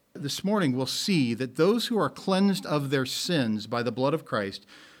this morning we'll see that those who are cleansed of their sins by the blood of Christ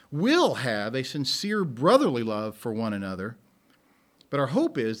will have a sincere brotherly love for one another. But our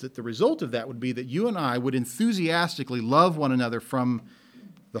hope is that the result of that would be that you and I would enthusiastically love one another from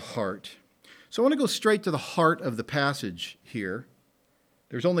the heart. So I want to go straight to the heart of the passage here.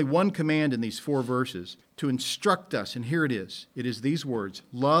 There's only one command in these 4 verses to instruct us, and here it is. It is these words: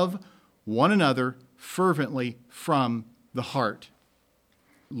 love one another fervently from the heart.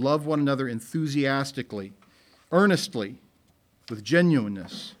 Love one another enthusiastically, earnestly, with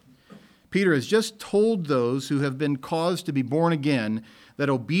genuineness. Peter has just told those who have been caused to be born again that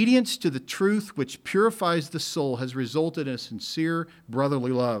obedience to the truth which purifies the soul has resulted in a sincere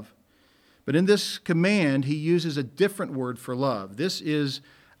brotherly love. But in this command, he uses a different word for love. This is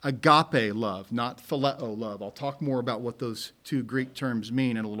agape love, not phileo love. I'll talk more about what those 2 Greek terms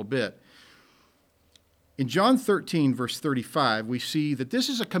mean in a little bit. In John 13, verse 35, we see that this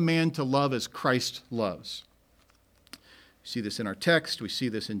is a command to love as Christ loves. We see this in our text. We see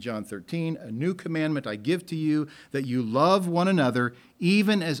this in John 13. A new commandment I give to you, that you love one another,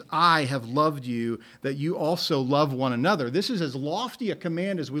 even as I have loved you, that you also love one another. This is as lofty a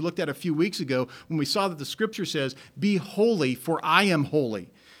command as we looked at a few weeks ago when we saw that the Scripture says, be holy, for I am holy.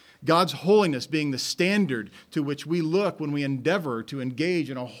 God's holiness being the standard to which we look when we endeavor to engage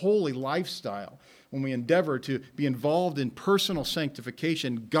in a holy lifestyle. When we endeavor to be involved in personal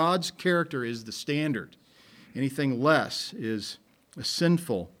sanctification, God's character is the standard. Anything less is a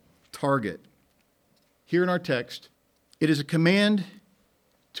sinful target. Here in our text, it is a command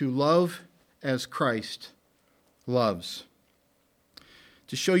to love as Christ loves.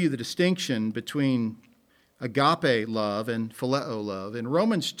 To show you the distinction between agape love and phileo love, in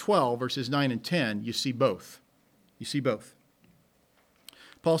Romans 12, verses 9 and 10, you see both. You see both.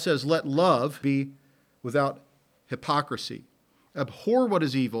 Paul says, let love be without hypocrisy. Abhor what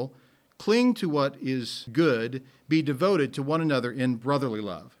is evil, cling to what is good, be devoted to one another in brotherly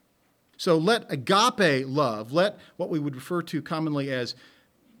love. So let agape love, let what we would refer to commonly as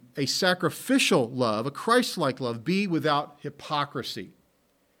a sacrificial love, a Christ-like love, be without hypocrisy.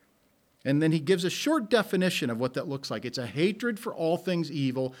 And then he gives a short definition of what that looks like. It's a hatred for all things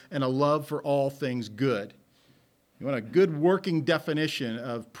evil and a love for all things good. You want a good working definition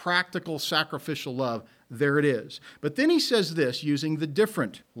of practical sacrificial love, there it is. But then he says this, using the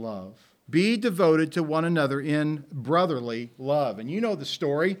different love. Be devoted to one another in brotherly love. And you know the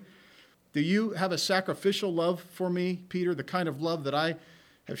story. Do you have a sacrificial love for me, Peter, the kind of love that I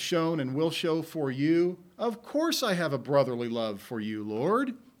have shown and will show for you? Of course I have a brotherly love for you,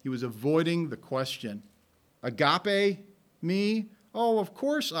 Lord. He was avoiding the question. Agape me? Oh, of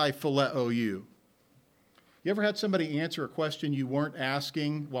course I phileo you. You ever had somebody answer a question you weren't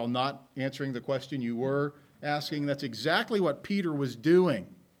asking while not answering the question you were asking? That's exactly what Peter was doing.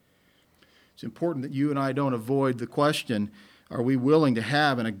 It's important that you and I don't avoid the question, are we willing to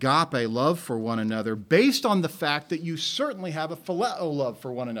have an agape love for one another based on the fact that you certainly have a phileo love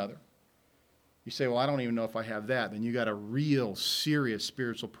for one another? You say, well, I don't even know if I have that. Then you got a real serious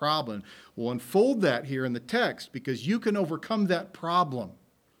spiritual problem. We'll unfold that here in the text because you can overcome that problem.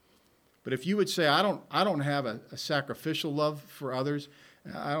 But if you would say, I don't have a sacrificial love for others,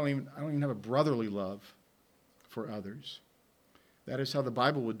 I don't even have a brotherly love for others. That is how the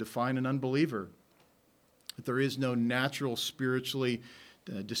Bible would define an unbeliever. That there is no natural, spiritually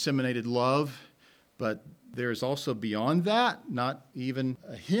disseminated love, but there is also beyond that, not even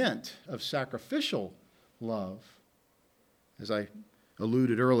a hint of sacrificial love. As I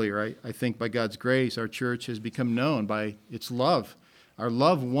alluded earlier, I think by God's grace, our church has become known by its love. Our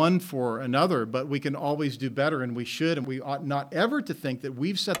love one for another, but we can always do better, and we should, and we ought not ever to think that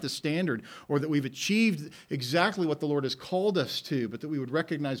we've set the standard or that we've achieved exactly what the Lord has called us to, but that we would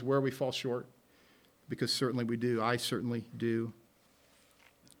recognize where we fall short, because certainly we do. I certainly do.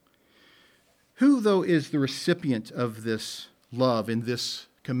 Who, though, is the recipient of this love in this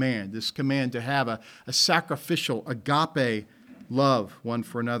command to have a sacrificial, agape love one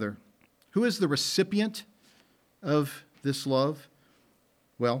for another? Who is the recipient of this love?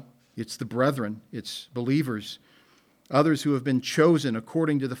 Well, it's the brethren, it's believers, others who have been chosen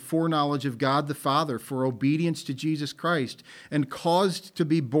according to the foreknowledge of God the Father for obedience to Jesus Christ and caused to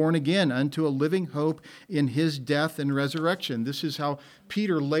be born again unto a living hope in his death and resurrection. This is how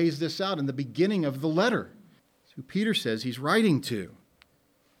Peter lays this out in the beginning of the letter. That's who Peter says he's writing to.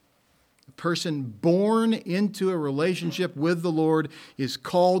 A person born into a relationship with the Lord is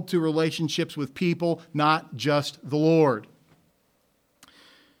called to relationships with people, not just the Lord.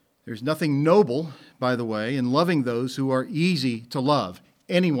 There's nothing noble, by the way, in loving those who are easy to love.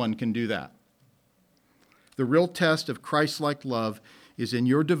 Anyone can do that. The real test of Christ-like love is in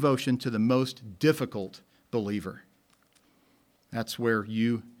your devotion to the most difficult believer. That's where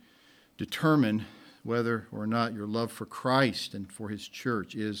you determine whether or not your love for Christ and for his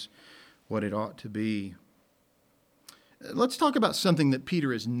church is what it ought to be. Let's talk about something that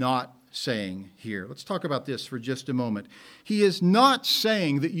Peter is not saying here. Let's talk about this for just a moment. He is not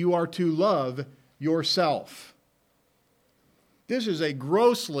saying that you are to love yourself. This is a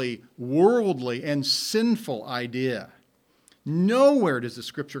grossly worldly and sinful idea. Nowhere does the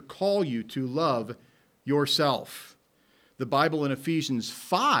Scripture call you to love yourself. The Bible in Ephesians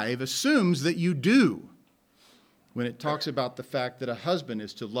 5 assumes that you do when it talks about the fact that a husband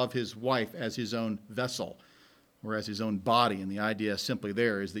is to love his wife as his own vessel or as his own body. And the idea simply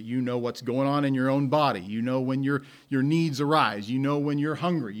there is that you know what's going on in your own body. You know when your needs arise. You know when you're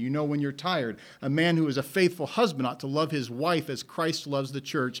hungry. You know when you're tired. A man who is a faithful husband ought to love his wife as Christ loves the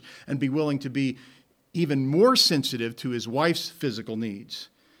church and be willing to be even more sensitive to his wife's physical needs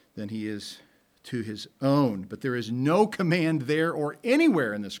than he is to his own. But there is no command there or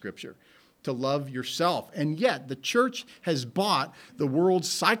anywhere in the Scripture to love yourself. And yet the church has bought the world's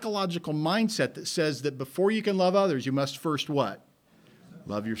psychological mindset that says that before you can love others, you must first what?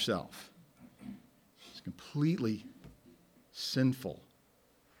 Love yourself. It's a completely sinful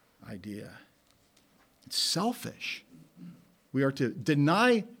idea. It's selfish. We are to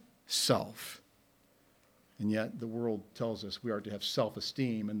deny self. And yet the world tells us we are to have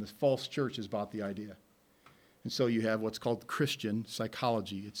self-esteem, and the false church has bought the idea. And so you have what's called Christian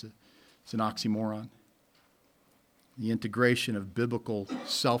psychology. It's an oxymoron. The integration of biblical,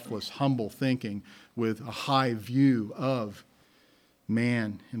 selfless, humble thinking with a high view of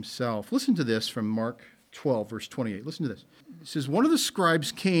man himself. Listen to this from Mark 12, verse 28. Listen to this. It says, one of the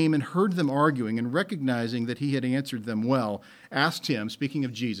scribes came and heard them arguing, and recognizing that he had answered them well, asked him, speaking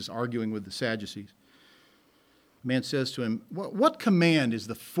of Jesus, arguing with the Sadducees. The man says to him, what command is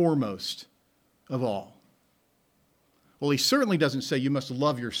the foremost of all? Well, he certainly doesn't say you must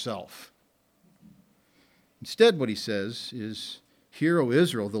love yourself. Instead, what he says is, hear, O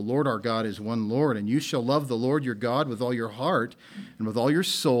Israel, the Lord our God is one Lord, and you shall love the Lord your God with all your heart, and with all your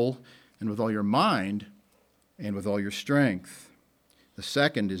soul, and with all your mind, and with all your strength. The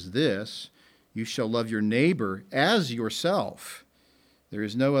second is this, you shall love your neighbor as yourself. There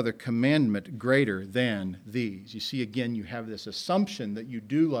is no other commandment greater than these. You see, again, you have this assumption that you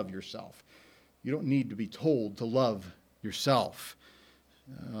do love yourself. You don't need to be told to love yourself.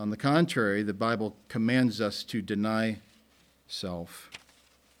 On the contrary, the Bible commands us to deny self.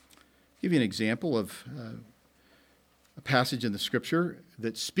 I'll give you an example of a passage in the Scripture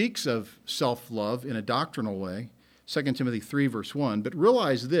that speaks of self-love in a doctrinal way. 2 Timothy 3, verse 1. But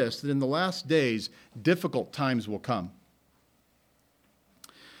realize this, that in the last days, difficult times will come.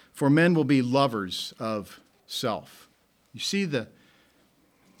 For men will be lovers of self. You see the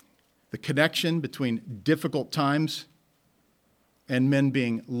connection between difficult times and men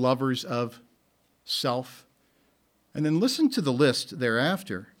being lovers of self? And then listen to the list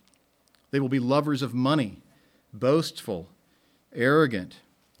thereafter. They will be lovers of money, boastful, arrogant,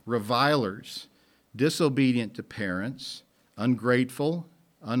 revilers, disobedient to parents, ungrateful,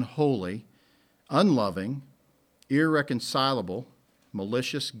 unholy, unloving, irreconcilable,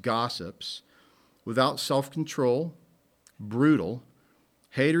 malicious gossips, without self-control, brutal,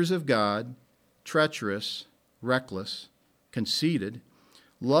 haters of God, treacherous, reckless, conceited,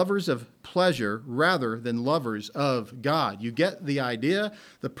 lovers of pleasure rather than lovers of God. You get the idea?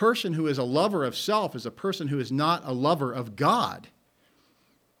 The person who is a lover of self is a person who is not a lover of God.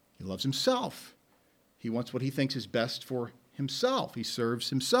 He loves himself. He wants what he thinks is best for himself. He serves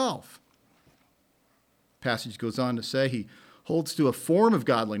himself. The passage goes on to say he holds to a form of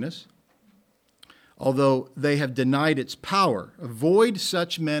godliness, although they have denied its power. Avoid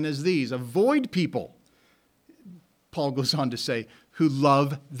such men as these. Avoid people, Paul goes on to say, who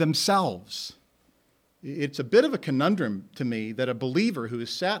love themselves. It's a bit of a conundrum to me that a believer who has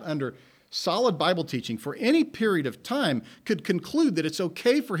sat under solid Bible teaching for any period of time could conclude that it's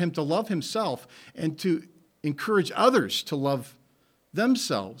okay for him to love himself and to encourage others to love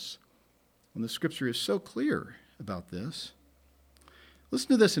themselves, when the Scripture is so clear about this. Listen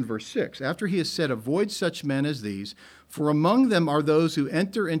to this in verse 6. After he has said, avoid such men as these, for among them are those who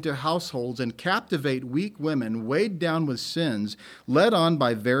enter into households and captivate weak women, weighed down with sins, led on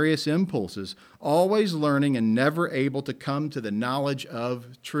by various impulses, always learning and never able to come to the knowledge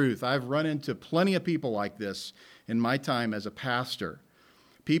of truth. I've run into plenty of people like this in my time as a pastor.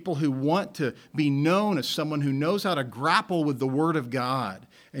 People who want to be known as someone who knows how to grapple with the Word of God,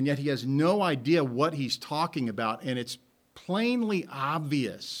 and yet he has no idea what he's talking about, and it's plainly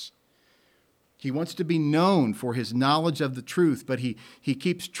obvious. He wants to be known for his knowledge of the truth, but he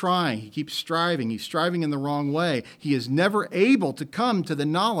keeps trying, he keeps striving, he's striving in the wrong way. He is never able to come to the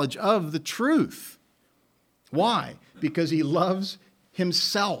knowledge of the truth. Why? Because he loves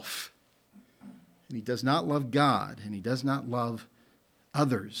himself. And he does not love God, and he does not love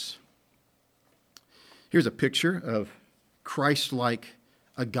others. Here's a picture of Christ-like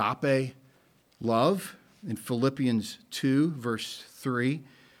agape love in Philippians 2, verse 3.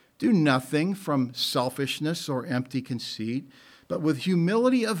 Do nothing from selfishness or empty conceit, but with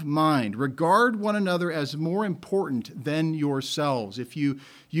humility of mind, regard one another as more important than yourselves. If you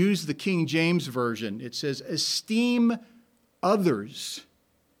use the King James Version, it says, esteem others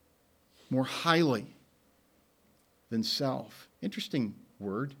more highly than self. Interesting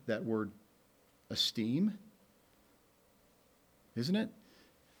word, that word esteem, isn't it?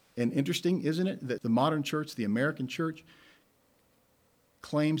 And interesting, isn't it, that the modern church, the American church,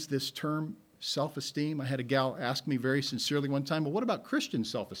 claims this term self-esteem. I had a gal ask me very sincerely one time, well, what about Christian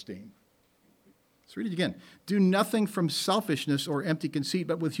self-esteem? Let's read it again. Do nothing from selfishness or empty conceit,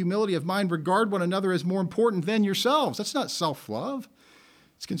 but with humility of mind, regard one another as more important than yourselves. That's not self-love.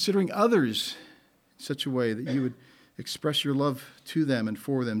 It's considering others in such a way that you would express your love to them and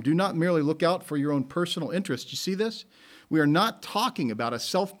for them. Do not merely look out for your own personal interests. You see this? We are not talking about a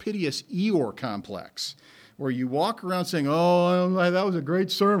self-piteous Eeyore complex, where you walk around saying, oh, that was a great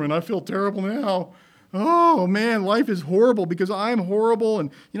sermon. I feel terrible now. Oh, man, life is horrible because I'm horrible.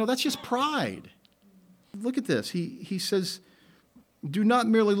 And, that's just pride. Look at this. He says, do not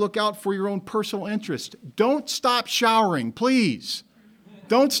merely look out for your own personal interest. Don't stop showering, please.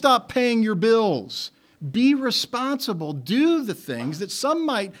 Don't stop paying your bills. Be responsible. Do the things that some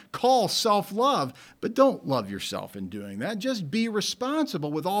might call self-love, but don't love yourself in doing that. Just be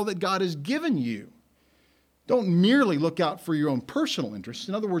responsible with all that God has given you. Don't merely look out for your own personal interests.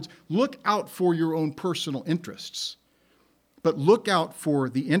 In other words, look out for your own personal interests, but look out for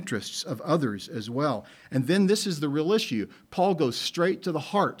the interests of others as well. And then this is the real issue. Paul goes straight to the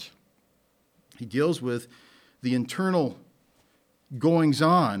heart. He deals with the internal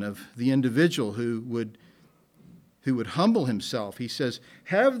goings-on of the individual who would humble himself. He says,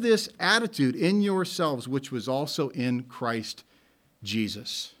 have this attitude in yourselves, which was also in Christ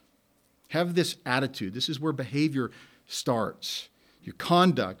Jesus. Have this attitude. This is where behavior starts. Your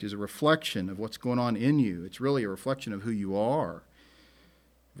conduct is a reflection of what's going on in you. It's really a reflection of who you are.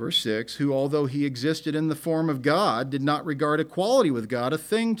 Verse 6, who, although he existed in the form of God, did not regard equality with God a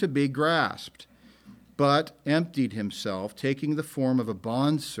thing to be grasped, but emptied himself, taking the form of a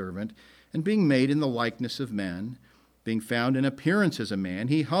bondservant, and being made in the likeness of men, being found in appearance as a man,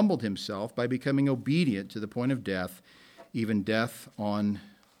 he humbled himself by becoming obedient to the point of death, even death on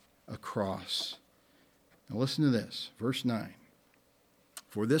a cross. Now listen to this, verse 9.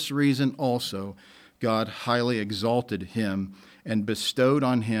 For this reason also God highly exalted him and bestowed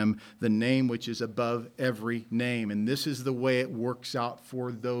on him the name which is above every name. And this is the way it works out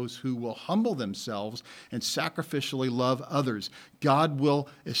for those who will humble themselves and sacrificially love others. God will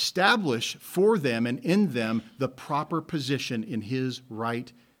establish for them and in them the proper position in his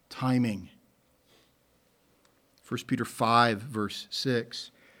right timing. 1 Peter 5, verse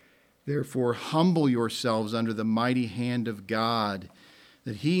 6. Therefore, humble yourselves under the mighty hand of God,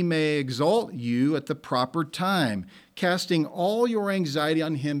 that he may exalt you at the proper time, casting all your anxiety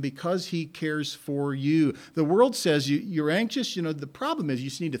on him because he cares for you. The world says you're anxious. The problem is you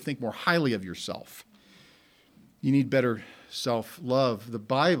just need to think more highly of yourself. You need better self-love. The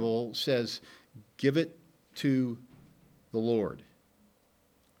Bible says, give it to the Lord.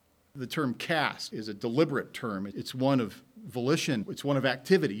 The term cast is a deliberate term. It's one of volition. It's one of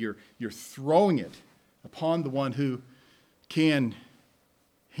activity. You're throwing it upon the one who can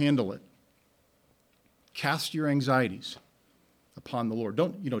handle it. Cast your anxieties upon the Lord.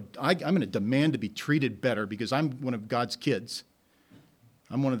 I'm going to demand to be treated better because I'm one of God's kids.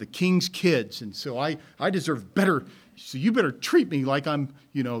 I'm one of the king's kids, and so I deserve better, so you better treat me like I'm,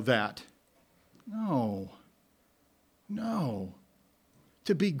 that. No.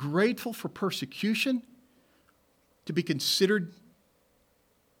 To be grateful for persecution, to be considered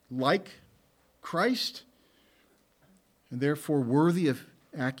like Christ, and therefore worthy of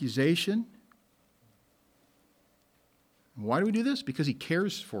accusation. Why do we do this? Because he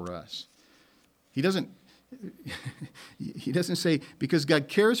cares for us. He doesn't say, because God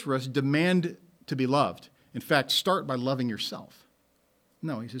cares for us, demand to be loved. In fact, start by loving yourself.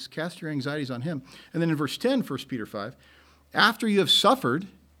 No, he says, cast your anxieties on him. And then in verse 10, 1 Peter 5, after you have suffered,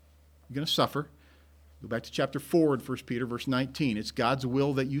 you're going to suffer. Go back to chapter 4 in 1 Peter, verse 19. It's God's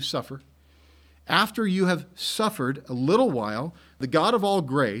will that you suffer. After you have suffered a little while, the God of all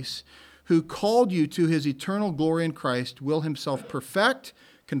grace, who called you to his eternal glory in Christ, will himself perfect,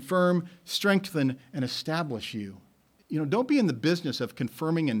 confirm, strengthen, and establish you. Don't be in the business of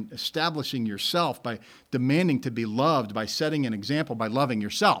confirming and establishing yourself by demanding to be loved, by setting an example, by loving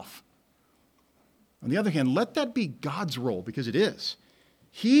yourself. On the other hand, let that be God's role, because it is.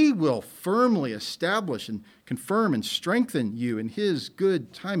 He will firmly establish and confirm and strengthen you in his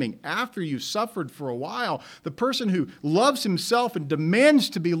good timing after you've suffered for a while. The person who loves himself and demands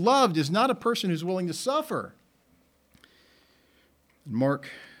to be loved is not a person who's willing to suffer. Mark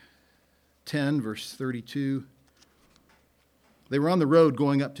 10, verse 32. They were on the road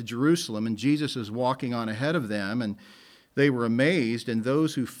going up to Jerusalem, and Jesus was walking on ahead of them, and they were amazed, and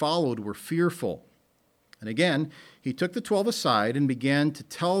those who followed were fearful. And again, he took the 12 aside and began to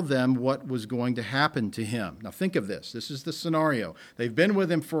tell them what was going to happen to him. Now think of this. This is the scenario. They've been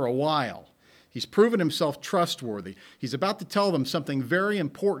with him for a while. He's proven himself trustworthy. He's about to tell them something very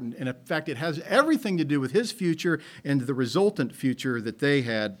important, and in fact, it has everything to do with his future and the resultant future that they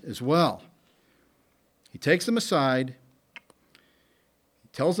had as well. He takes them aside,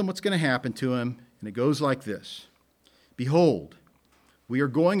 tells them what's going to happen to him, and it goes like this. Behold, we are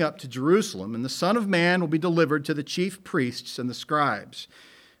going up to Jerusalem, and the Son of Man will be delivered to the chief priests and the scribes,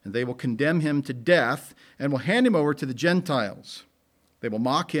 and they will condemn him to death and will hand him over to the Gentiles. They will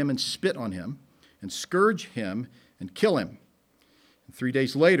mock him and spit on him and scourge him and kill him. And 3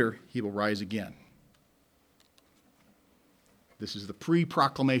 days later, he will rise again. This is the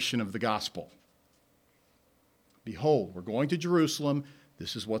pre-proclamation of the gospel. Behold, we're going to Jerusalem.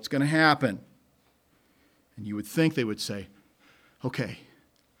 This is what's going to happen. And you would think they would say, okay,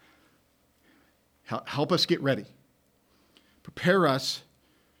 help us get ready. Prepare us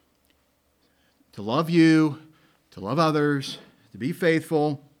to love you, to love others, to be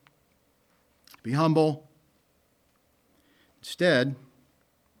faithful, to be humble. Instead,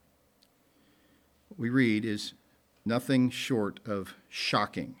 what we read is nothing short of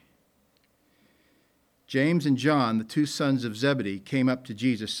shocking. James and John, the two sons of Zebedee, came up to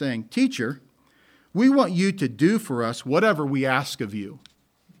Jesus saying, "Teacher, we want you to do for us whatever we ask of you."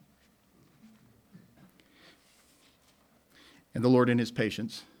 And the Lord, in his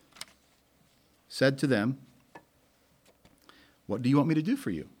patience, said to them, "What do you want me to do for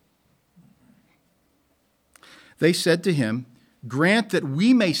you?" They said to him, "Grant that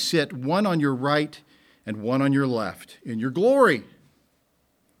we may sit one on your right and one on your left in your glory."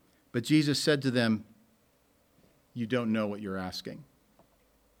 But Jesus said to them, "You don't know what you're asking."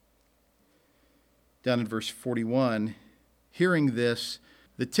 Down in verse 41, hearing this,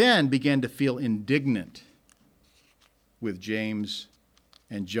 the 10 began to feel indignant with James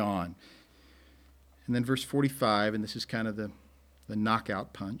and John. And then verse 45, and this is kind of the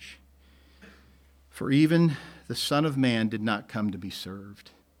knockout punch. "For even the Son of Man did not come to be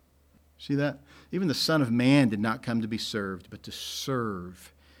served." See that? Even the Son of Man did not come to be served, but to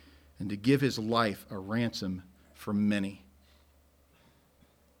serve and to give his life a ransom for many.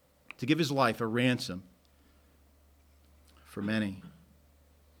 To give his life a ransom for many.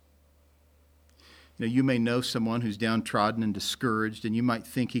 You may know someone who's downtrodden and discouraged, and you might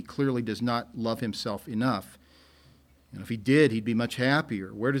think he clearly does not love himself enough. If he did, he'd be much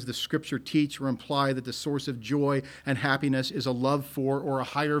happier. Where does the Scripture teach or imply that the source of joy and happiness is a love for or a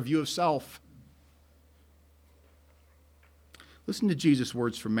higher view of self? Listen to Jesus'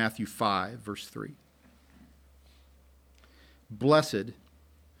 words from Matthew 5, verse 3. "Blessed,"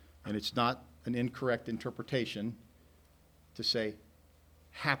 and it's not an incorrect interpretation to say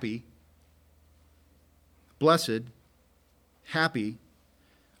happy. "Blessed, happy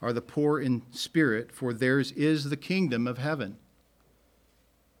are the poor in spirit, for theirs is the kingdom of heaven."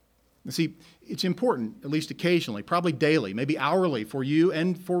 You see, it's important, at least occasionally, probably daily, maybe hourly, for you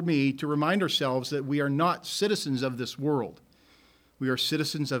and for me to remind ourselves that we are not citizens of this world. We are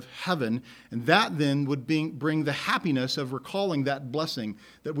citizens of heaven, and that then would bring the happiness of recalling that blessing,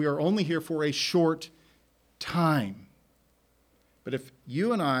 that we are only here for a short time. But if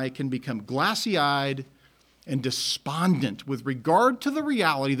you and I can become glassy-eyed and despondent with regard to the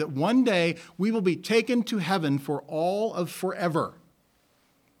reality that one day we will be taken to heaven for all of forever,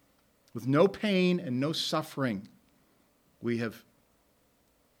 with no pain and no suffering, we have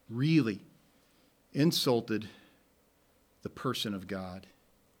really insulted the person of God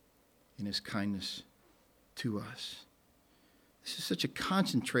in his kindness to us. This is such a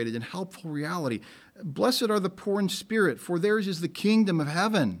concentrated and helpful reality. "Blessed are the poor in spirit, for theirs is the kingdom of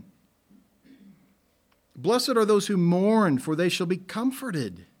heaven. Blessed are those who mourn, for they shall be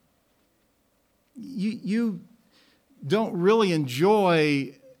comforted." You don't really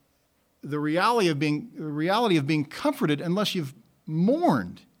enjoy the reality of being comforted unless you've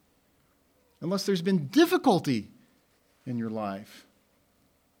mourned. unless there's been difficulty in your life.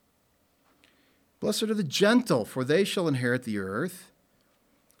 Blessed are the gentle, for they shall inherit the earth.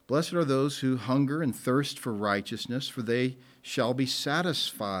 Blessed are those who hunger and thirst for righteousness, for they shall be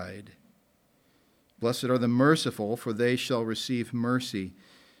satisfied. Blessed are the merciful, for they shall receive mercy.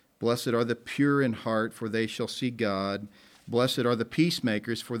 Blessed are the pure in heart, for they shall see God. Blessed are the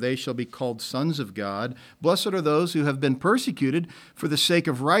peacemakers, for they shall be called sons of God. Blessed are those who have been persecuted for the sake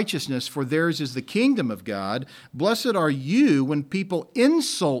of righteousness, for theirs is the kingdom of God. Blessed are you when people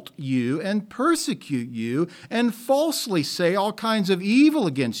insult you and persecute you and falsely say all kinds of evil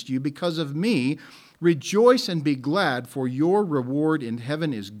against you because of me. Rejoice and be glad, for your reward in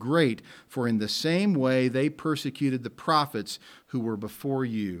heaven is great, for in the same way they persecuted the prophets who were before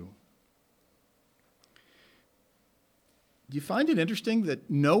you. Do you find it interesting that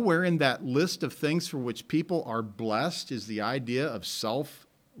nowhere in that list of things for which people are blessed is the idea of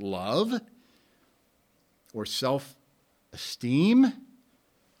self-love or self-esteem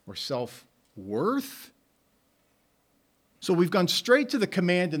or self-worth? So we've gone straight to the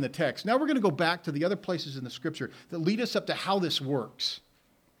command in the text. Now we're going to go back to the other places in the Scripture that lead us up to how this works.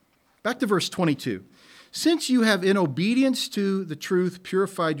 Back to verse 22. Since you have in obedience to the truth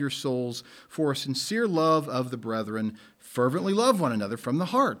purified your souls for a sincere love of the brethren, fervently love one another from the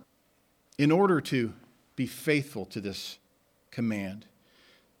heart, in order to be faithful to this command,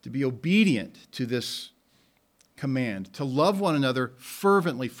 to be obedient to this command, to love one another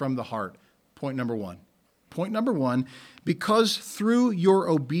fervently from the heart. Point number one. Point number one, because through your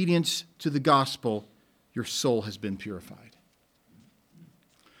obedience to the gospel, your soul has been purified.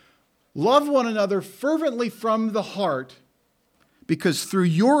 Love one another fervently from the heart, because through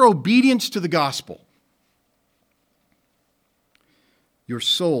your obedience to the gospel, your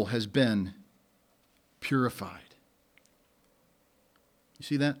soul has been purified. You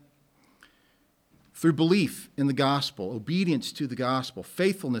see that? Through belief in the gospel, obedience to the gospel,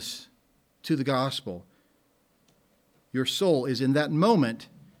 faithfulness to the gospel, your soul is in that moment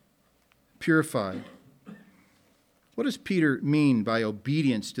purified. What does Peter mean by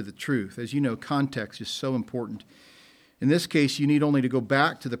obedience to the truth? As you know, context is so important. In this case, you need only to go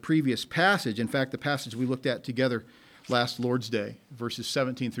back to the previous passage. In fact, the passage we looked at together last Lord's Day, verses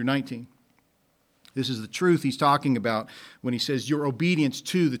 17 through 19. This is the truth he's talking about when he says your obedience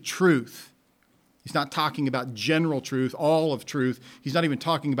to the truth. He's not talking about general truth, all of truth. He's not even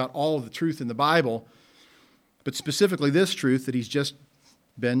talking about all of the truth in the Bible, but specifically this truth that he's just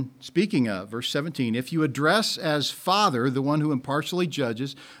been speaking of. Verse 17, if you address as Father the one who impartially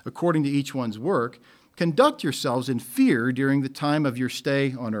judges according to each one's work, conduct yourselves in fear during the time of your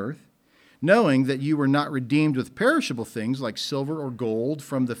stay on earth, knowing that you were not redeemed with perishable things like silver or gold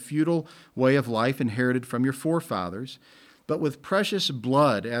from the futile way of life inherited from your forefathers, but with precious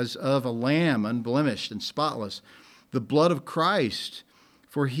blood as of a lamb unblemished and spotless, the blood of Christ.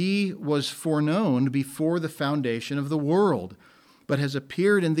 For he was foreknown before the foundation of the world, but has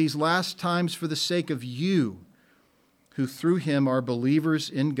appeared in these last times for the sake of you, who through him are believers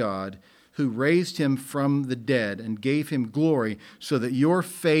in God, who raised him from the dead and gave him glory, so that your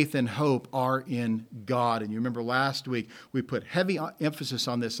faith and hope are in God. And you remember last week we put heavy emphasis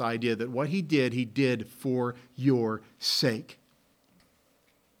on this idea that what he did for your sake.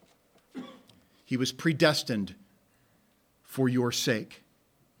 He was predestined for your sake.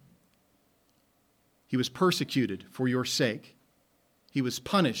 He was persecuted for your sake. He was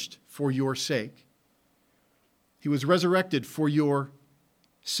punished for your sake. He was resurrected for your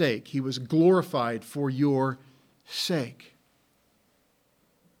sake. He was glorified for your sake.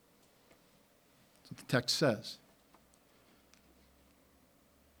 That's what the text says.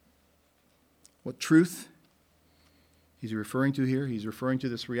 What truth he's referring to here? He's referring to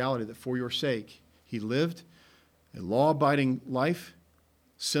this reality that for your sake, he lived a law-abiding life,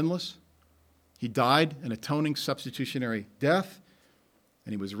 sinless. He died an atoning substitutionary death,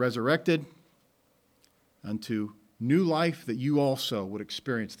 and he was resurrected unto new life that you also would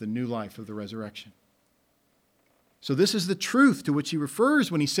experience the new life of the resurrection. So this is the truth to which he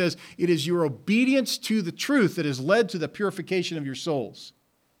refers when he says it is your obedience to the truth that has led to the purification of your souls.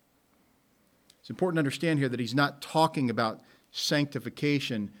 It's important to understand here that he's not talking about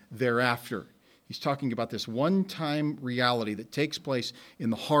sanctification thereafter. He's talking about this one-time reality that takes place in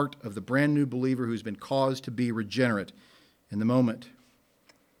the heart of the brand new believer who's been caused to be regenerate in the moment.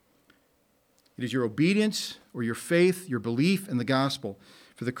 It is your obedience or your faith, your belief in the gospel.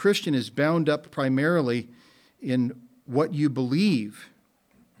 For the Christian is bound up primarily in what you believe,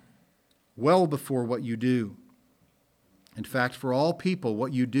 well before what you do. In fact, for all people,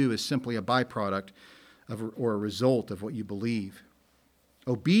 what you do is simply a byproduct of or a result of what you believe.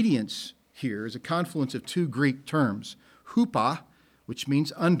 Obedience here is a confluence of two Greek terms, hupa, which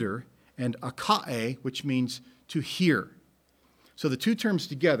means under, and akae, which means to hear. So the two terms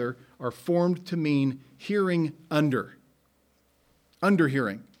together are formed to mean hearing under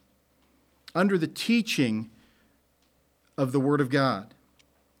hearing, under the teaching of the Word of God.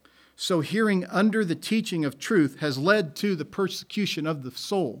 So hearing under the teaching of truth has led to the persecution of the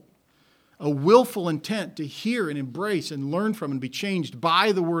soul. A willful intent to hear and embrace and learn from and be changed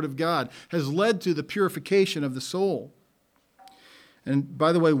by the Word of God has led to the purification of the soul. And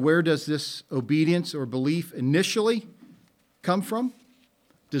by the way, where does this obedience or belief initially come from?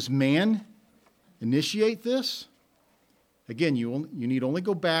 Does man initiate this? Again, you need only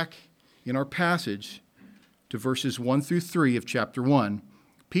go back in our passage to verses 1 through 3 of chapter 1.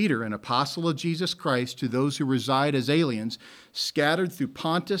 Peter, an apostle of Jesus Christ, to those who reside as aliens, scattered through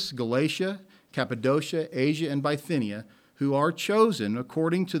Pontus, Galatia, Cappadocia, Asia, and Bithynia, who are chosen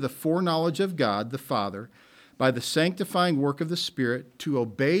according to the foreknowledge of God the Father, by the sanctifying work of the Spirit, to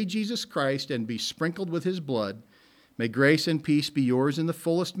obey Jesus Christ and be sprinkled with his blood. May grace and peace be yours in the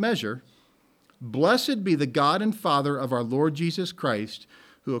fullest measure. Blessed be the God and Father of our Lord Jesus Christ,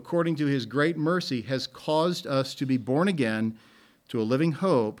 who according to his great mercy has caused us to be born again to a living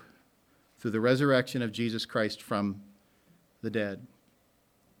hope through the resurrection of Jesus Christ from the dead.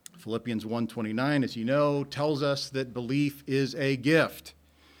 Philippians 1:29, as you know, tells us that belief is a gift.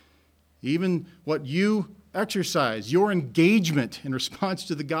 Even what you exercise, your engagement in response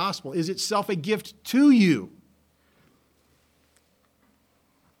to the gospel, is itself a gift to you.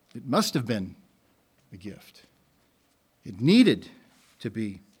 It must have been a gift. It needed to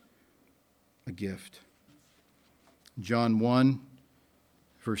be a gift. John 1,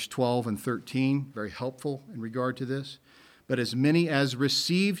 verse 12 and 13, very helpful in regard to this. But as many as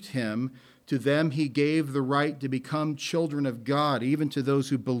received him, to them he gave the right to become children of God, even to those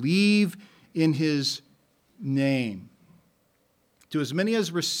who believe in his name. To as many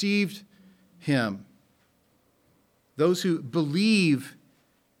as received him, those who believe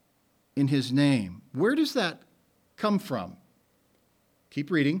in his name. Where does that come from? Keep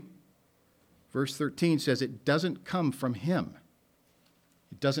reading. Verse 13 says it doesn't come from him.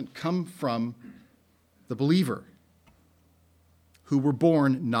 It doesn't come from the believer, who were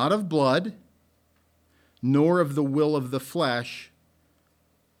born not of blood, nor of the will of the flesh,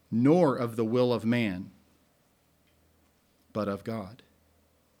 nor of the will of man, but of God.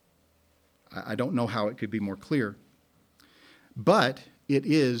 I don't know how it could be more clear, but it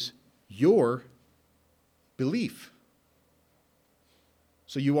is your belief.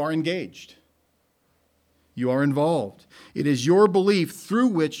 So you are engaged. You are involved. It is your belief through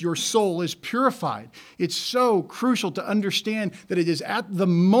which your soul is purified. It's so crucial to understand that it is at the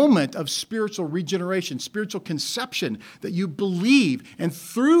moment of spiritual regeneration, spiritual conception, that you believe. And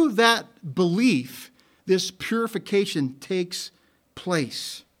through that belief, this purification takes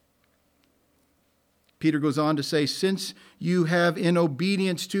place. Peter goes on to say, since you have, in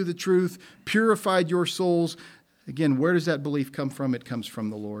obedience to the truth, purified your souls. Again, where does that belief come from? It comes from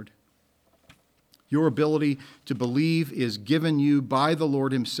the Lord. Your ability to believe is given you by the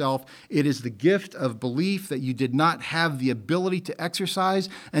Lord himself. It is the gift of belief that you did not have the ability to exercise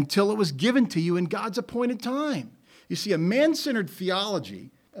until it was given to you in God's appointed time. You see, a man-centered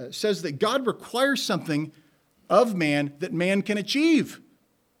theology says that God requires something of man that man can achieve.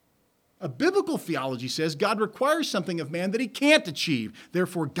 A biblical theology says God requires something of man that he can't achieve.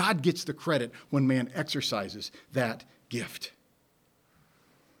 Therefore, God gets the credit when man exercises that gift.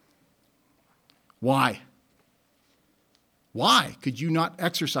 Why? Why could you not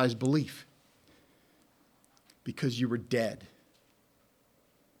exercise belief? Because you were dead.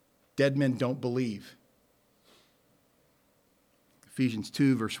 Dead men don't believe. Ephesians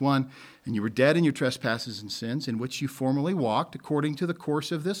 2, verse 1, and you were dead in your trespasses and sins, in which you formerly walked, according to the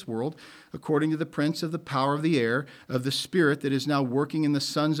course of this world, according to the prince of the power of the air, of the spirit that is now working in the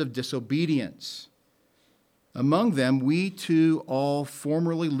sons of disobedience. Among them, we too all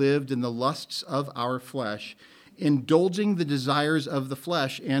formerly lived in the lusts of our flesh, indulging the desires of the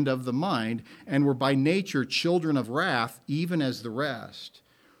flesh and of the mind, and were by nature children of wrath, even as the rest.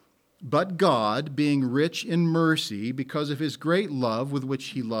 But God, being rich in mercy, because of his great love with which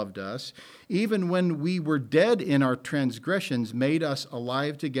he loved us, even when we were dead in our transgressions, made us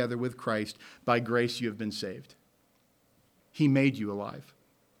alive together with Christ. By grace you have been saved. He made you alive.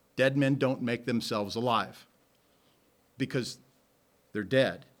 Dead men don't make themselves alive, because they're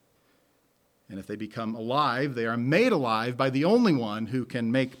dead. And if they become alive, they are made alive by the only one who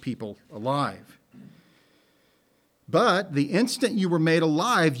can make people alive. But the instant you were made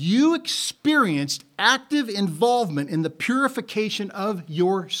alive, you experienced active involvement in the purification of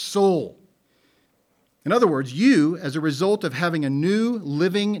your soul. In other words, you, as a result of having a new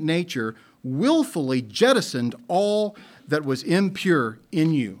living nature, willfully jettisoned all that was impure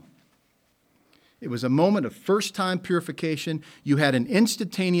in you. It was a moment of first-time purification. You had an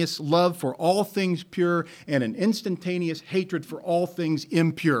instantaneous love for all things pure and an instantaneous hatred for all things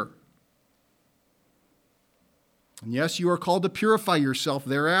impure. And yes, you are called to purify yourself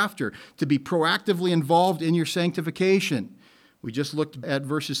thereafter, to be proactively involved in your sanctification. We just looked at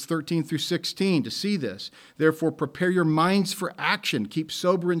verses 13 through 16 to see this. Therefore, prepare your minds for action. Keep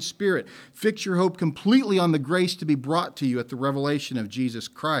sober in spirit. Fix your hope completely on the grace to be brought to you at the revelation of Jesus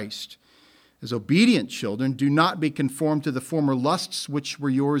Christ. As obedient children, do not be conformed to the former lusts which were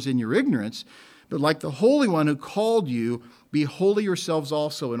yours in your ignorance, but like the Holy One who called you, be holy yourselves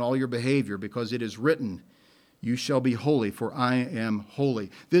also in all your behavior, because it is written, you shall be holy, for I am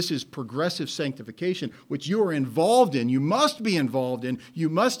holy. This is progressive sanctification, which you are involved in. You must be involved in. You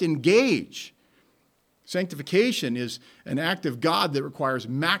must engage. Sanctification is an act of God that requires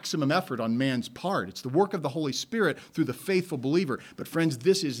maximum effort on man's part. It's the work of the Holy Spirit through the faithful believer. But friends,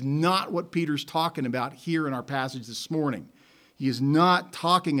 this is not what Peter's talking about here in our passage this morning. He is not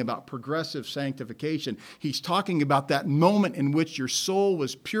talking about progressive sanctification. He's talking about that moment in which your soul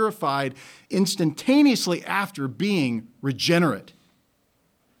was purified instantaneously after being regenerate.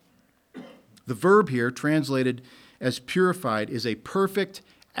 The verb here, translated as purified, is a perfect,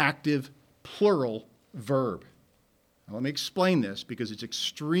 active, plural verb. Now, let me explain this because it's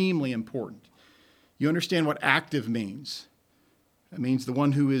extremely important. You understand what active means. That means the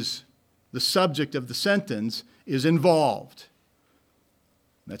one who is the subject of the sentence is involved.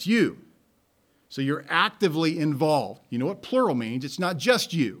 That's you. So you're actively involved. You know what plural means? It's not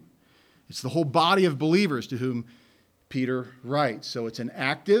just you. It's the whole body of believers to whom Peter writes. So it's an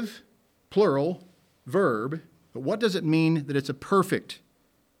active, plural verb. But what does it mean that it's a perfect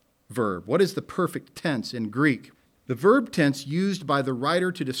verb? What is the perfect tense in Greek? The verb tense used by the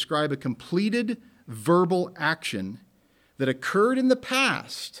writer to describe a completed verbal action that occurred in the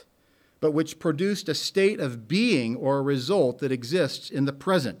past, but which produced a state of being or a result that exists in the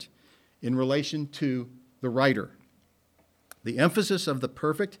present in relation to the writer. The emphasis of the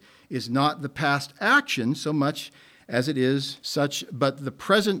perfect is not the past action so much as it is such, but the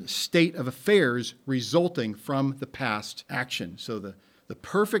present state of affairs resulting from the past action. So the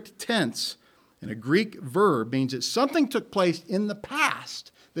perfect tense in a Greek verb means that something took place in the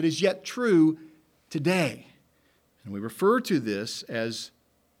past that is yet true today. And we refer to this as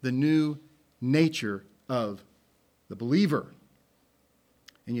the new nature of the believer.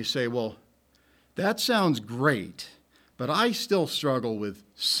 And you say, well, that sounds great, but I still struggle with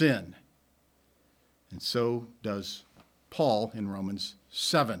sin. And so does Paul in Romans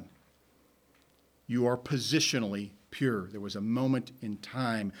 7. You are positionally pure. There was a moment in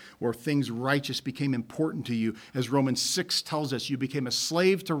time where things righteous became important to you. As Romans 6 tells us, you became a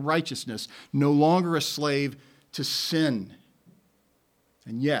slave to righteousness, no longer a slave to sin.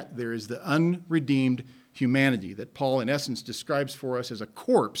 And yet, there is the unredeemed humanity that Paul, in essence, describes for us as a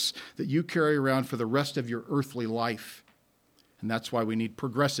corpse that you carry around for the rest of your earthly life. And that's why we need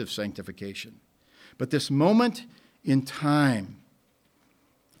progressive sanctification. But this moment in time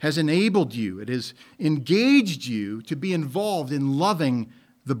has enabled you, it has engaged you to be involved in loving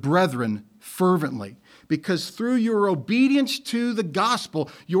the brethren fervently. Because through your obedience to the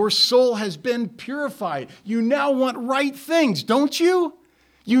gospel, your soul has been purified. You now want right things, don't you?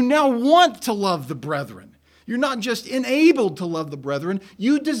 You now want to love the brethren. You're not just enabled to love the brethren,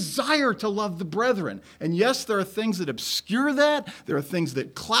 you desire to love the brethren. And yes, there are things that obscure that. There are things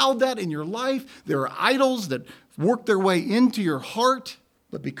that cloud that in your life. There are idols that work their way into your heart.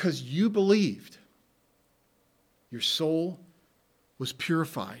 But because you believed, your soul was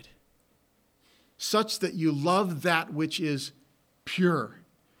purified, such that you love that which is pure.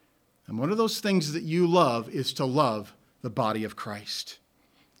 And one of those things that you love is to love the body of Christ.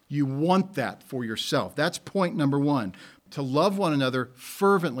 You want that for yourself. That's point number one, to love one another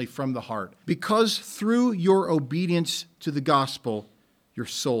fervently from the heart. Because through your obedience to the gospel, your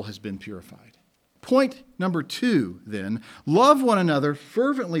soul has been purified. Point number two, then, love one another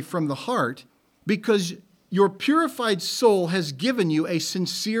fervently from the heart because your purified soul has given you a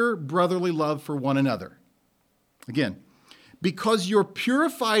sincere brotherly love for one another. Again, because your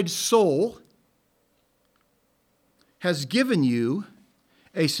purified soul has given you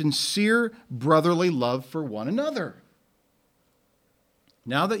a sincere brotherly love for one another.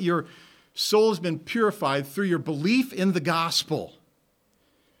 Now that your soul has been purified through your belief in the gospel,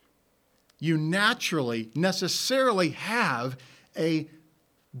 you necessarily have a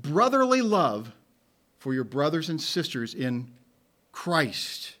brotherly love for your brothers and sisters in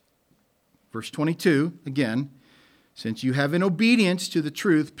Christ. Verse 22, again, since you have in obedience to the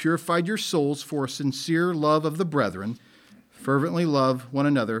truth purified your souls for a sincere love of the brethren, fervently love one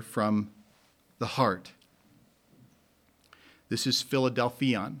another from the heart. This is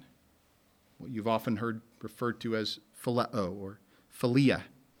Philadelphian, what you've often heard referred to as phileo or philia.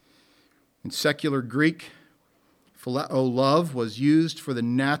 In secular Greek, phileo love was used for the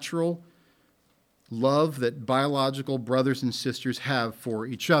natural love that biological brothers and sisters have for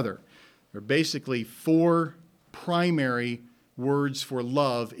each other. There are basically four primary words for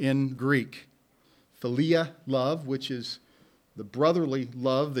love in Greek. Philia, love, which is the brotherly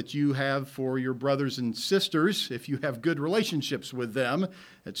love that you have for your brothers and sisters if you have good relationships with them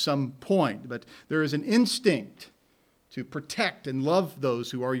at some point. But there is an instinct to protect and love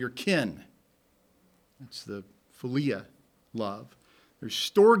those who are your kin. That's the philia love. There's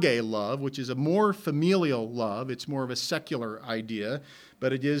storge love, which is a more familial love. It's more of a secular idea,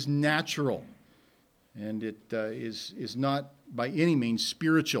 but it is natural. And it is not by any means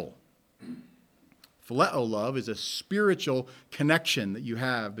spiritual. Phileo love is a spiritual connection that you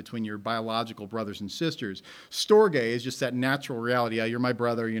have between your biological brothers and sisters. Storge is just that natural reality. You're my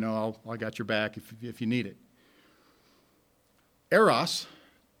brother, I got your back if you need it. Eros,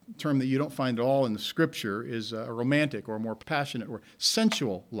 a term that you don't find at all in the Scripture, is a romantic or more passionate or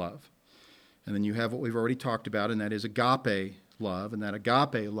sensual love. And then you have what we've already talked about, and that is agape love. And that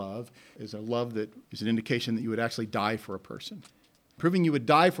agape love is a love that is an indication that you would actually die for a person, proving you would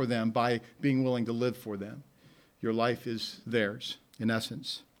die for them by being willing to live for them. Your life is theirs, in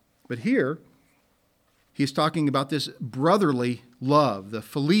essence. But here, he's talking about this brotherly love, the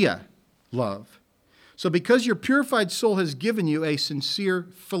philia love. So because your purified soul has given you a sincere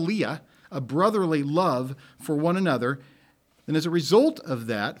philia, a brotherly love for one another, then as a result of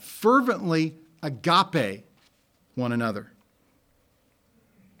that, fervently agape one another.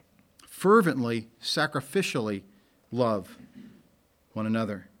 Fervently, sacrificially love one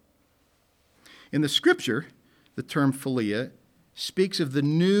another. In the Scripture, the term philia speaks of the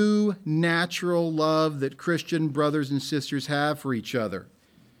new natural love that Christian brothers and sisters have for each other.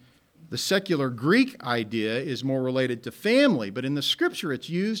 The secular Greek idea is more related to family, but in the Scripture it's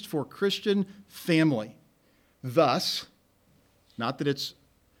used for Christian family. Thus, not that it's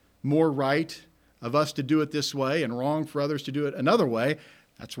more right of us to do it this way and wrong for others to do it another way.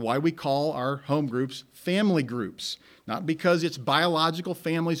 That's why we call our home groups family groups. Not because it's biological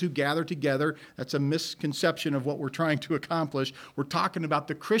families who gather together. That's a misconception of what we're trying to accomplish. We're talking about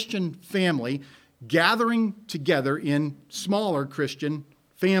the Christian family gathering together in smaller Christian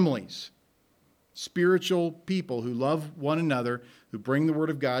families. Spiritual people who love one another, who bring the Word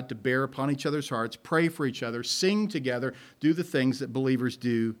of God to bear upon each other's hearts, pray for each other, sing together, do the things that believers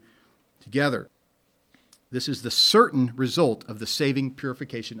do together. This is the certain result of the saving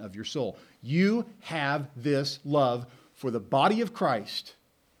purification of your soul. You have this love for the body of Christ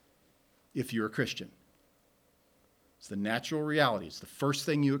if you're a Christian. It's the natural reality. It's the first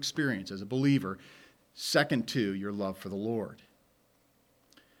thing you experience as a believer. Second to your love for the Lord.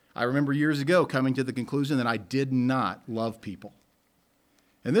 I remember years ago coming to the conclusion that I did not love people.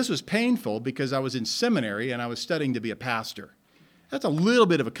 And this was painful because I was in seminary and I was studying to be a pastor. That's a little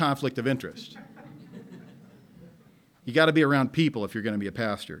bit of a conflict of interest. You got to be around people if you're going to be a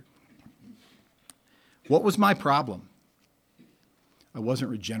pastor. What was my problem? I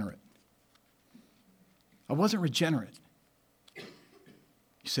wasn't regenerate. I wasn't regenerate. You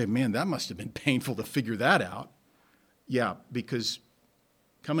say, man, that must have been painful to figure that out. Yeah, because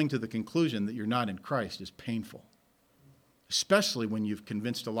coming to the conclusion that you're not in Christ is painful, especially when you've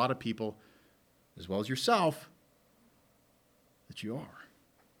convinced a lot of people, as well as yourself, that you are.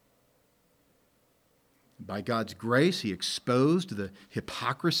 By God's grace, He exposed the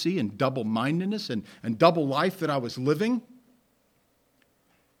hypocrisy and double-mindedness and double life that I was living,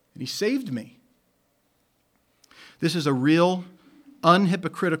 and He saved me. This is a real,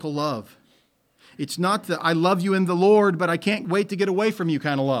 unhypocritical love. It's not the I love you in the Lord, but I can't wait to get away from you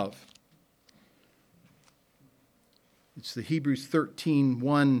kind of love. It's the Hebrews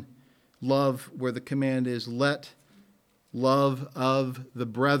 13:1 love where the command is, let love of the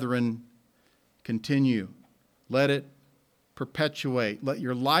brethren continue. Let it perpetuate. Let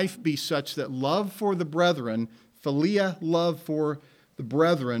your life be such that love for the brethren, philia love for the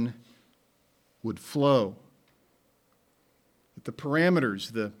brethren, would flow. That the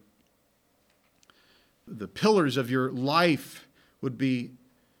parameters, the pillars of your life would be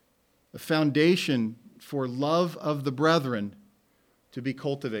a foundation for love of the brethren to be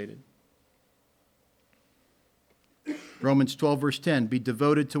cultivated. Romans 12, verse 10, be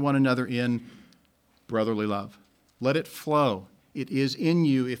devoted to one another in brotherly love. Let it flow It is in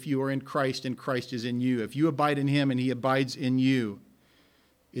you if you are in Christ and Christ is in you. If you abide in him and he abides in you,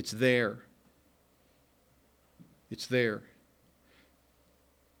 it's there. It's there.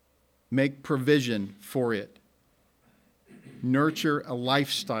 Make provision for it. Nurture a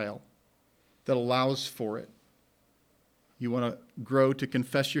lifestyle that allows for it. You want to grow to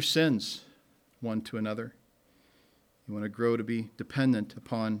confess your sins one to another. You want to grow to be dependent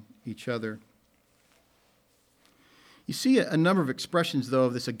upon each other. You see a number of expressions, though,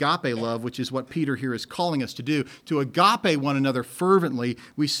 of this agape love, which is what Peter here is calling us to do, to agape one another fervently.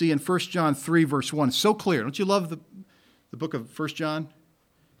 We see in 1 John 3, verse 1. It's so clear. Don't you love the book of 1 John?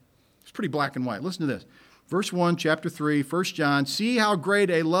 It's pretty black and white. Listen to this. Verse 1, chapter 3, 1 John, see how great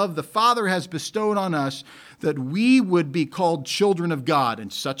a love the Father has bestowed on us that we would be called children of God,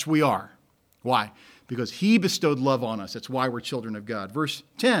 and such we are. Why? Because he bestowed love on us. That's why we're children of God. Verse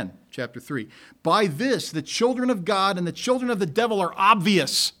 10, chapter 3, by this the children of God and the children of the devil are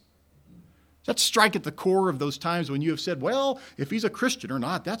obvious. Does that strike at the core of those times when you have said, well, if he's a Christian or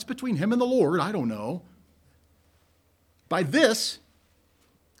not, that's between him and the Lord. I don't know. By this,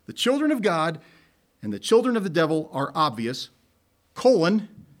 the children of God and the children of the devil are obvious,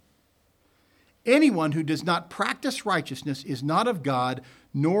 anyone who does not practice righteousness is not of God,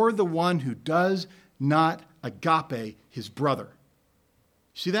 nor the one who does not agape his brother.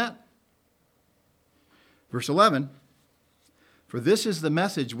 See that? Verse 11, for this is the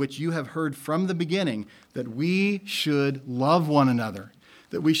message which you have heard from the beginning, that we should love one another,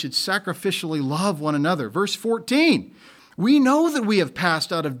 that we should sacrificially love one another. Verse 14, we know that we have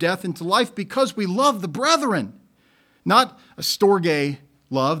passed out of death into life because we love the brethren. Not a storge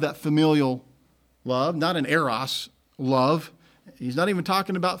love, that familial love, not an eros love. He's not even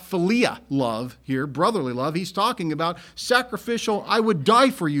talking about philia love here, brotherly love. He's talking about sacrificial, I would die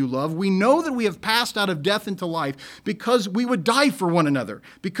for you love. We know that we have passed out of death into life because we would die for one another,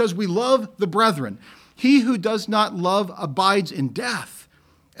 because we love the brethren. He who does not love abides in death.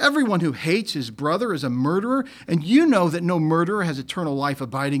 Everyone who hates his brother is a murderer, and you know that no murderer has eternal life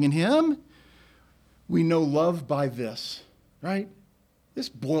abiding in him. We know love by this, right? This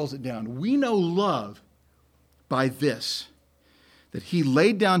boils it down. We know love by this, that he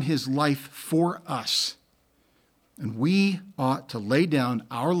laid down his life for us, and we ought to lay down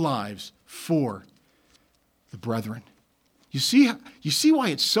our lives for the brethren. You see why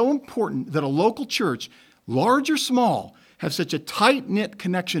it's so important that a local church, large or small, have such a tight-knit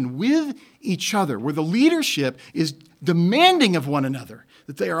connection with each other, where the leadership is demanding of one another,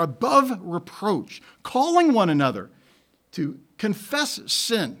 that they are above reproach, calling one another to confess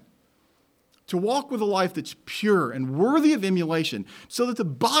sin, to walk with a life that's pure and worthy of emulation, so that the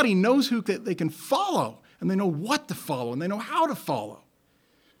body knows who they can follow, and they know what to follow, and they know how to follow.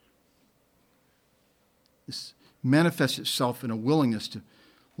 This manifests itself in a willingness to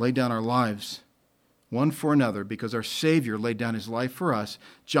lay down our lives one for another, because our Savior laid down his life for us.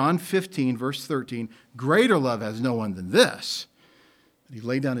 John 15, verse 13, greater love has no one than this, that he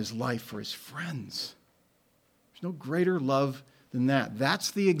laid down his life for his friends. There's no greater love than that.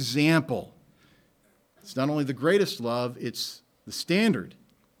 That's the example. It's not only the greatest love, it's the standard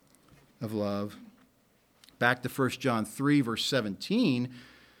of love. Back to 1 John 3, verse 17,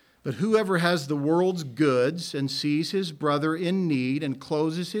 but whoever has the world's goods and sees his brother in need and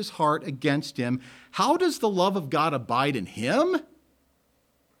closes his heart against him, how does the love of God abide in him?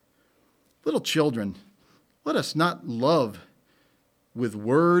 Little children, let us not love with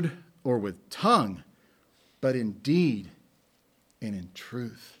word or with tongue, but in deed and in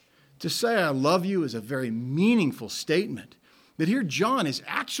truth. To say I love you is a very meaningful statement. But here John is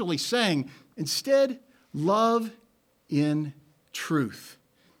actually saying, instead, love in truth.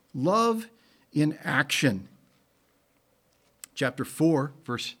 Love in action. Chapter 4,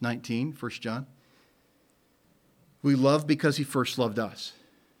 verse 19, 1 John. We love because he first loved us.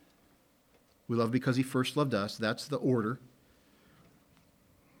 We love because he first loved us. That's the order.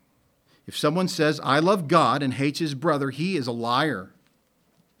 If someone says, I love God and hates his brother, he is a liar.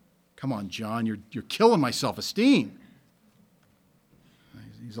 Come on, John, you're killing my self-esteem.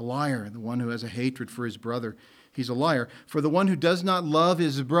 He's a liar, the one who has a hatred for his brother. He's a liar. For the one who does not love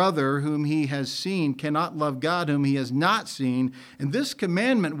his brother whom he has seen cannot love God whom he has not seen. And this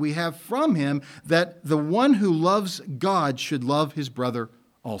commandment we have from him, that the one who loves God should love his brother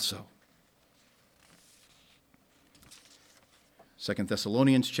also. 2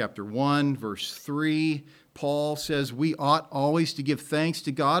 Thessalonians chapter 1, verse 3, Paul says, we ought always to give thanks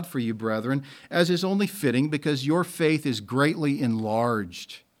to God for you, brethren, as is only fitting, because your faith is greatly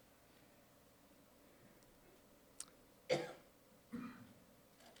enlarged.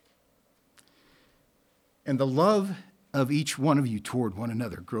 And the love of each one of you toward one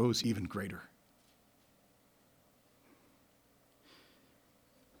another grows even greater.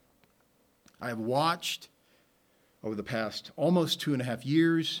 I have watched over the past almost 2.5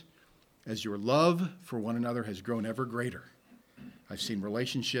 years as your love for one another has grown ever greater. I've seen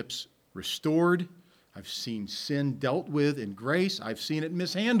relationships restored. I've seen sin dealt with in grace. I've seen it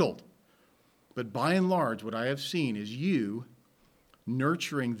mishandled. But by and large, what I have seen is you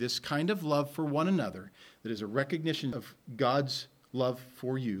nurturing this kind of love for one another that is a recognition of God's love